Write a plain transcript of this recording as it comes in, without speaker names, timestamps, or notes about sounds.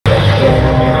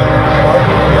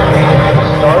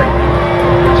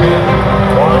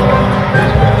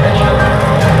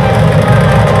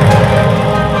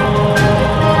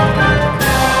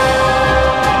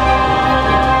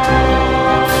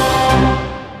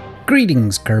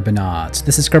Greetings, Kerbonauts!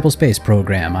 This is Kerbal Space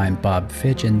Program. I'm Bob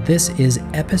Fitch, and this is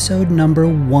episode number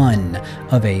 1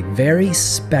 of a very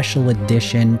special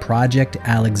edition Project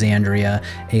Alexandria,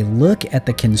 a look at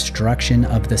the construction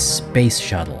of the Space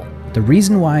Shuttle. The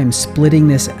reason why I'm splitting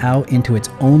this out into its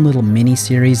own little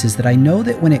mini-series is that I know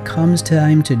that when it comes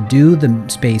time to do the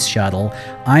Space Shuttle,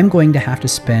 I'm going to have to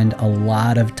spend a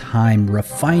lot of time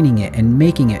refining it and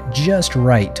making it just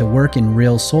right to work in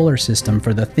real solar system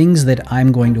for the things that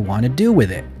I'm going to want to do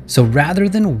with it. So rather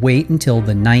than wait until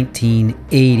the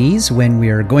 1980s when we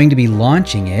are going to be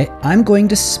launching it, I'm going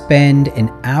to spend an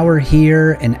hour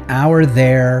here, an hour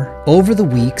there, over the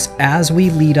weeks as we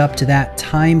lead up to that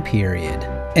time period,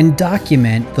 and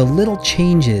document the little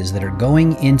changes that are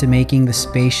going into making the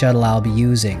space shuttle I'll be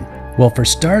using. Well, for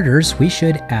starters, we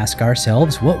should ask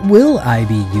ourselves, what will I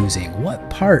be using? What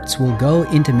parts will go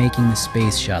into making the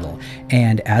space shuttle?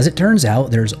 And as it turns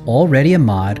out, there's already a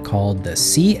mod called the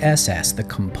CSS, the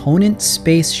Component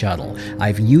Space Shuttle.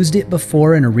 I've used it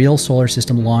before in a real solar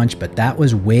system launch, but that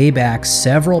was way back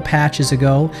several patches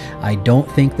ago. I don't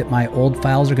think that my old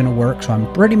files are going to work, so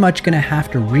I'm pretty much going to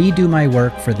have to redo my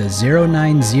work for the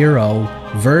 090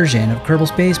 version of Kerbal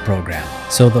Space Program.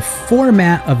 So the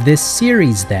format of this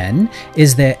series then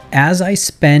is that as I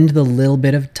spend the little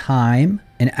bit of time,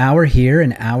 an hour here,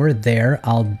 an hour there,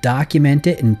 I'll document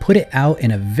it and put it out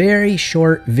in a very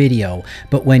short video.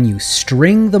 But when you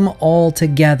string them all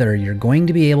together, you're going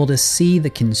to be able to see the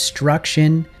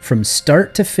construction from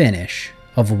start to finish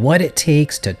of what it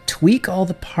takes to tweak all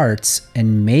the parts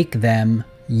and make them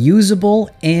usable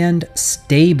and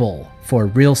stable for a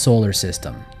real solar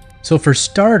system. So for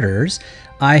starters,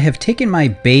 I have taken my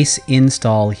base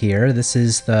install here. This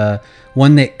is the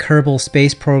one that Kerbal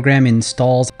Space Program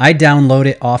installs. I download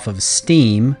it off of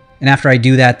Steam, and after I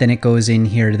do that, then it goes in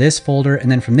here to this folder, and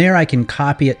then from there I can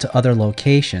copy it to other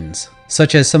locations,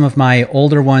 such as some of my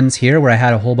older ones here where I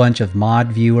had a whole bunch of mod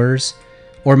viewers,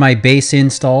 or my base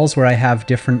installs where I have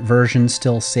different versions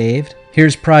still saved.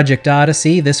 Here's Project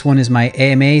Odyssey. This one is my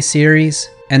AMA series.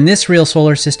 And this real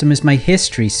solar system is my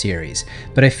history series.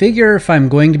 But I figure if I'm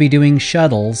going to be doing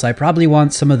shuttles, I probably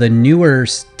want some of the newer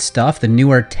stuff, the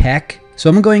newer tech. So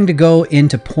I'm going to go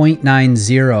into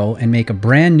 0.90 and make a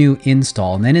brand new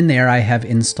install. And then in there I have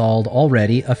installed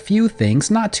already a few things,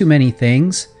 not too many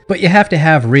things, but you have to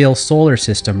have real solar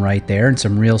system right there and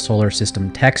some real solar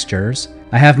system textures.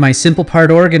 I have my simple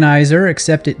part organizer,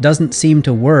 except it doesn't seem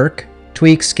to work.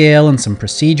 Tweak scale and some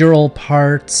procedural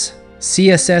parts.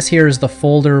 CSS here is the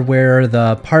folder where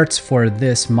the parts for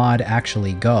this mod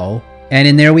actually go. And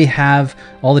in there we have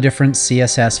all the different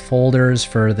CSS folders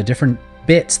for the different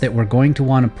bits that we're going to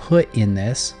want to put in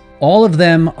this. All of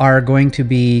them are going to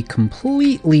be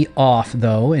completely off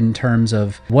though in terms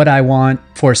of what I want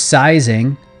for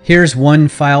sizing. Here's one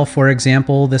file, for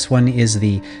example. This one is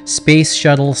the Space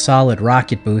Shuttle Solid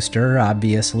Rocket Booster,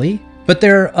 obviously. But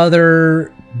there are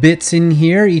other bits in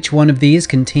here. Each one of these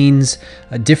contains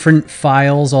different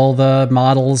files, all the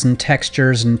models and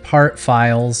textures and part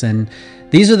files, and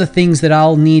these are the things that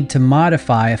I'll need to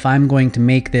modify if I'm going to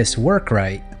make this work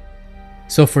right.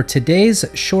 So for today's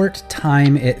short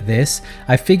time at this,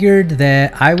 I figured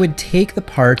that I would take the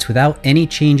parts without any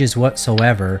changes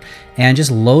whatsoever and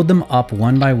just load them up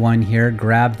one by one here,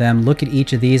 grab them, look at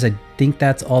each of these. I think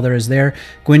that's all there is there.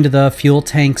 Go into the fuel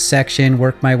tank section,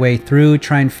 work my way through,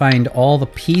 try and find all the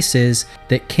pieces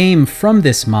that came from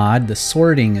this mod. The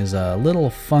sorting is a little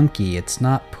funky. It's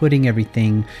not putting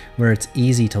everything where it's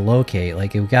easy to locate.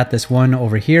 Like we've got this one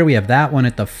over here, we have that one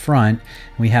at the front,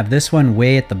 and we have this one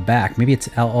way at the back. Maybe it's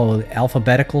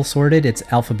alphabetical sorted. It's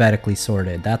alphabetically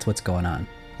sorted. That's what's going on.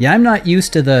 Yeah, I'm not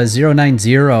used to the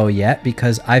 090 yet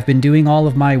because I've been doing all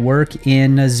of my work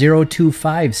in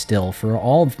 025 still for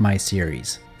all of my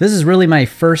series. This is really my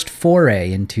first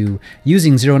foray into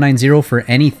using 090 for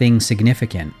anything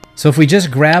significant. So if we just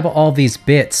grab all these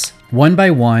bits one by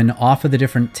one off of the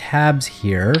different tabs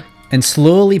here and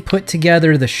slowly put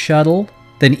together the shuttle,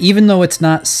 then even though it's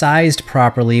not sized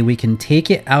properly, we can take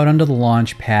it out onto the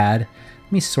launch pad.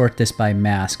 Let me sort this by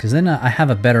mass, because then I have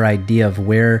a better idea of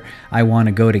where I want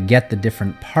to go to get the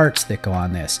different parts that go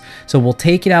on this. So we'll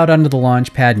take it out onto the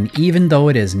launch pad, and even though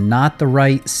it is not the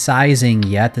right sizing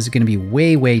yet, this is going to be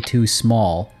way, way too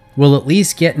small, we'll at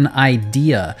least get an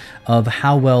idea of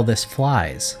how well this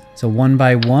flies. So one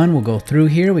by one, we'll go through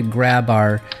here. We grab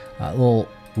our little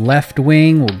left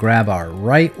wing, we'll grab our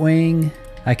right wing.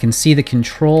 I can see the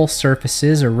control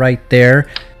surfaces are right there.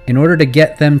 In order to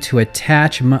get them to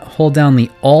attach, hold down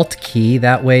the Alt key.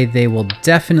 That way they will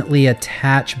definitely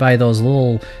attach by those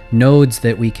little nodes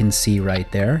that we can see right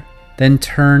there. Then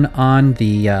turn on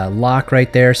the lock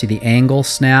right there. See the angle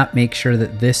snap? Make sure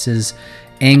that this is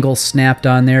angle snapped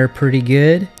on there pretty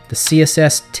good. The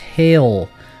CSS tail.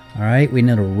 All right, we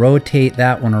need to rotate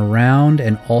that one around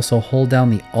and also hold down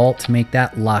the Alt to make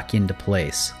that lock into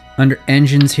place. Under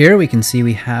engines here, we can see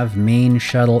we have main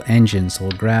shuttle engine. So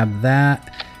we'll grab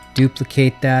that,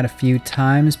 duplicate that a few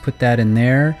times, put that in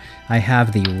there. I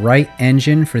have the right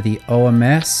engine for the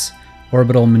OMS,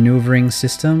 orbital maneuvering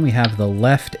system. We have the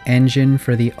left engine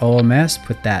for the OMS,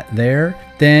 put that there.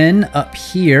 Then up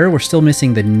here, we're still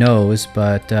missing the nose,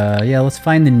 but yeah, let's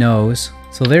find the nose.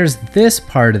 So there's this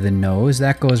part of the nose,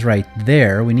 that goes right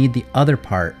there. We need the other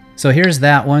part. So here's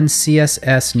that one,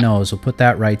 CSS nose. We'll put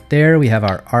that right there. We have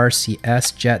our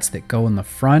RCS jets that go in the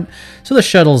front. So the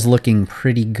shuttle's looking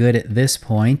pretty good at this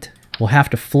point. We'll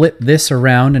have to flip this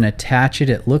around and attach it.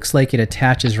 It looks like it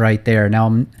attaches right there.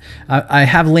 Now, I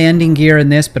have landing gear in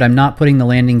this, but I'm not putting the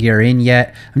landing gear in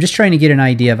yet. I'm just trying to get an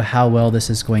idea of how well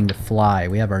this is going to fly.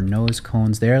 We have our nose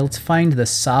cones there. Let's find the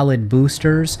solid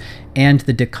boosters and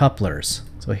the decouplers.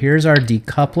 So here's our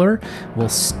decoupler. We'll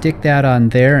stick that on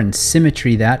there and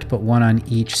symmetry that to put one on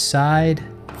each side.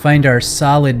 Find our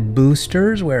solid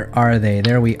boosters. Where are they?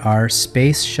 There we are,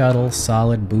 Space Shuttle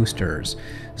solid boosters.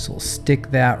 So we'll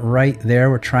stick that right there.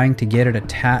 We're trying to get it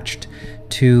attached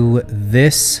to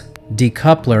this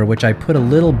decoupler, which I put a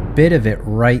little bit of it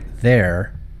right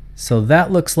there. So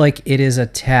that looks like it is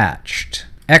attached.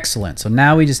 Excellent. So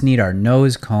now we just need our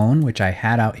nose cone, which I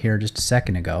had out here just a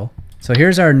second ago. So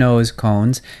here's our nose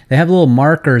cones. They have little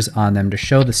markers on them to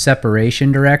show the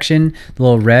separation direction. The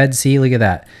little red, see, look at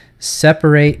that.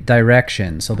 Separate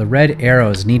direction. So the red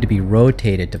arrows need to be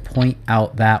rotated to point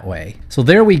out that way. So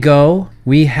there we go.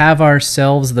 We have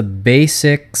ourselves the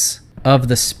basics of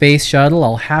the space shuttle.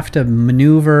 I'll have to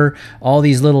maneuver all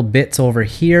these little bits over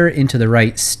here into the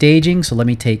right staging. So let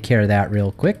me take care of that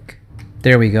real quick.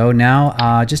 There we go.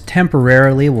 Now, just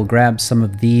temporarily, we'll grab some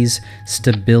of these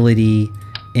stability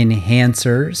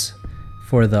enhancers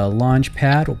for the launch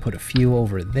pad. We'll put a few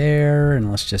over there, and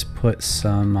let's just put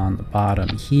some on the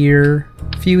bottom here.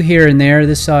 A few here and there.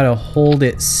 This ought to hold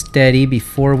it steady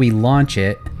before we launch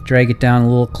it. Drag it down a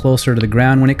little closer to the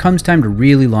ground. When it comes time to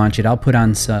really launch it, I'll put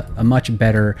on a much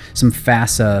better, some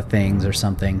FASA things or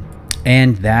something.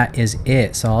 And that is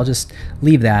it. So I'll just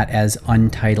leave that as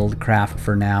untitled craft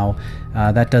for now.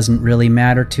 That doesn't really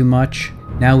matter too much.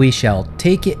 Now we shall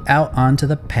take it out onto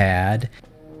the pad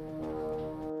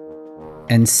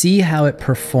and see how it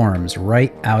performs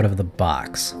right out of the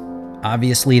box.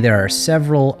 Obviously, there are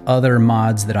several other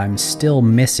mods that I'm still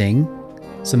missing.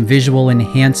 Some visual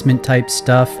enhancement type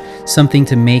stuff, something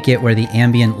to make it where the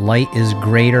ambient light is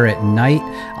greater at night.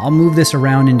 I'll move this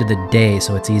around into the day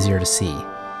so it's easier to see.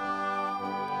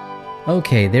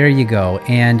 Okay, there you go,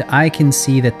 and I can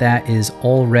see that that is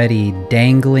already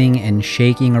dangling and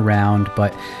shaking around,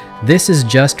 but this is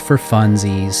just for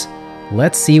funsies.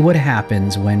 Let's see what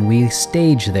happens when we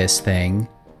stage this thing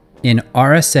in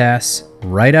RSS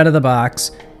right out of the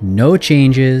box, no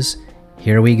changes.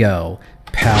 Here we go.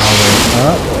 Power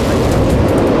up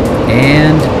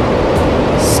and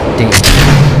stage.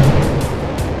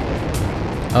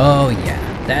 Oh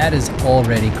yeah, that is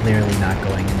already clearly not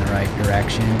going in the right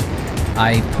direction.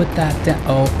 I put that down.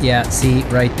 Oh yeah, see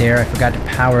right there, I forgot to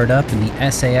power it up and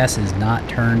the SAS is not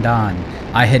turned on.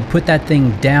 I had put that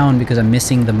thing down because I'm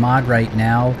missing the mod right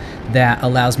now that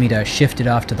allows me to shift it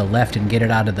off to the left and get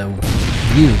it out of the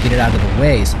view, get it out of the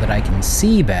way so that I can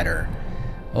see better.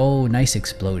 Oh, nice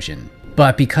explosion.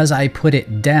 But because I put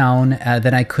it down,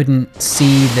 then I couldn't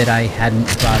see that I hadn't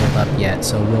throttled up yet.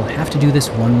 So we'll have to do this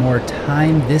one more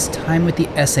time, this time with the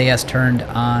SAS turned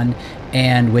on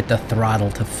and with the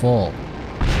throttle to full.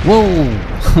 Whoa!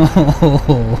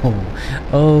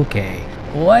 Okay.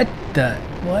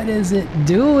 What is it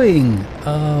doing?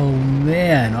 Oh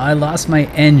man, I lost my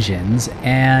engines,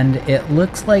 and it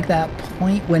looks like that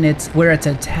point when where it's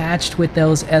attached with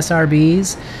those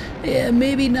SRBs. Yeah,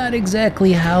 maybe not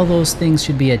exactly how those things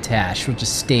should be attached. We'll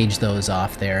just stage those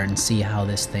off there and see how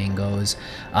this thing goes.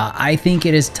 I think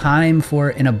it is time for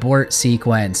an abort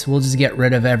sequence. We'll just get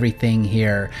rid of everything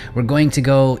here. We're going to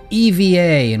go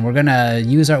EVA, and we're gonna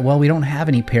use our, well, we don't have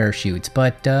any parachutes,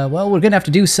 but well, we're gonna have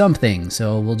to do something.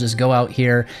 So we'll just go out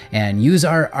here and use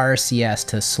our RCS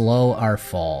to slow our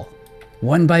fall.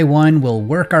 One by one, we'll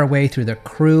work our way through the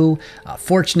crew.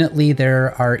 Fortunately,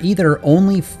 there are either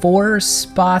only 4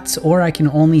 spots or I can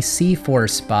only see 4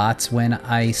 spots when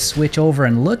I switch over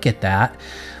and look at that.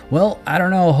 Well, I don't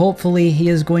know. Hopefully he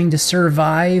is going to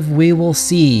survive. We will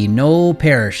see. No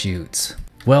parachutes.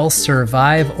 Well,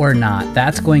 survive or not,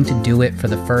 that's going to do it for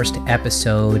the first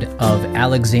episode of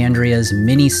Alexandria's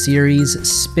mini-series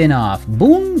spin-off.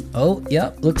 Boom! Oh,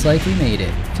 yep, looks like we made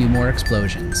it. A few more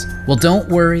explosions. Well, don't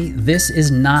worry, this is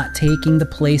not taking the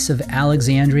place of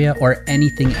Alexandria or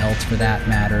anything else for that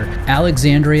matter.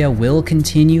 Alexandria will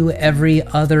continue every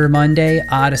other Monday.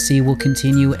 Odyssey will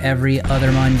continue every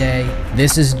other Monday.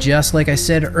 This is just, like I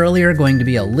said earlier, going to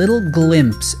be a little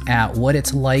glimpse at what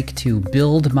it's like to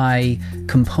build my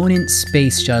component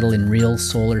space shuttle in real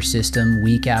solar system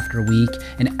week after week,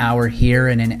 an hour here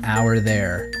and an hour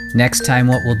there. Next time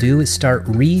what we'll do is start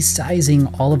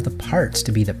resizing all of the parts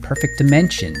to be the perfect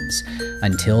dimensions.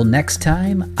 Until next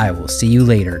time, I will see you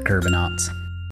later, Kerbonauts.